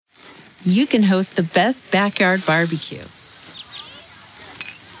you can host the best backyard barbecue.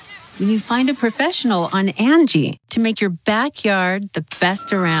 When you find a professional on Angie to make your backyard the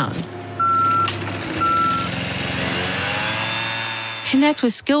best around. Connect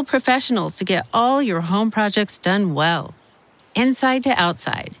with skilled professionals to get all your home projects done well. Inside to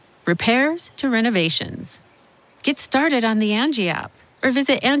outside, repairs to renovations. Get started on the Angie app or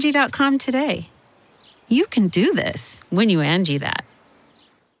visit Angie.com today. You can do this when you Angie that.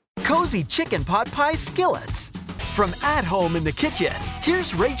 Cozy chicken pot pie skillets. From at home in the kitchen,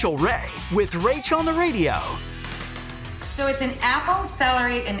 here's Rachael Ray with Rachael on the Radio. So it's an apple,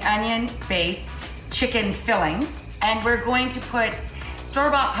 celery, and onion-based chicken filling. And we're going to put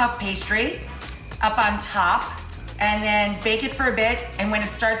store-bought puff pastry up on top and then bake it for a bit. And when it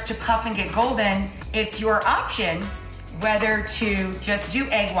starts to puff and get golden, it's your option whether to just do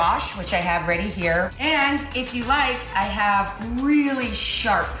egg wash, which I have ready here. And if you like, I have really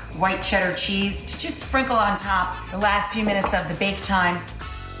sharp white cheddar cheese to just sprinkle on top the last few minutes of the bake time.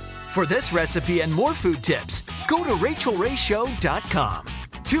 For this recipe and more food tips, go to RachelRayShow.com.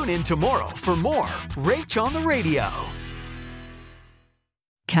 Tune in tomorrow for more Rach on the Radio.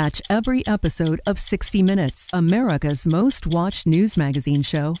 Catch every episode of 60 Minutes, America's most watched news magazine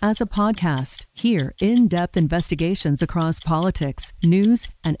show, as a podcast. Hear in-depth investigations across politics, news,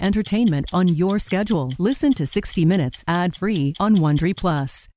 and entertainment on your schedule. Listen to 60 Minutes ad-free on Wondery Plus.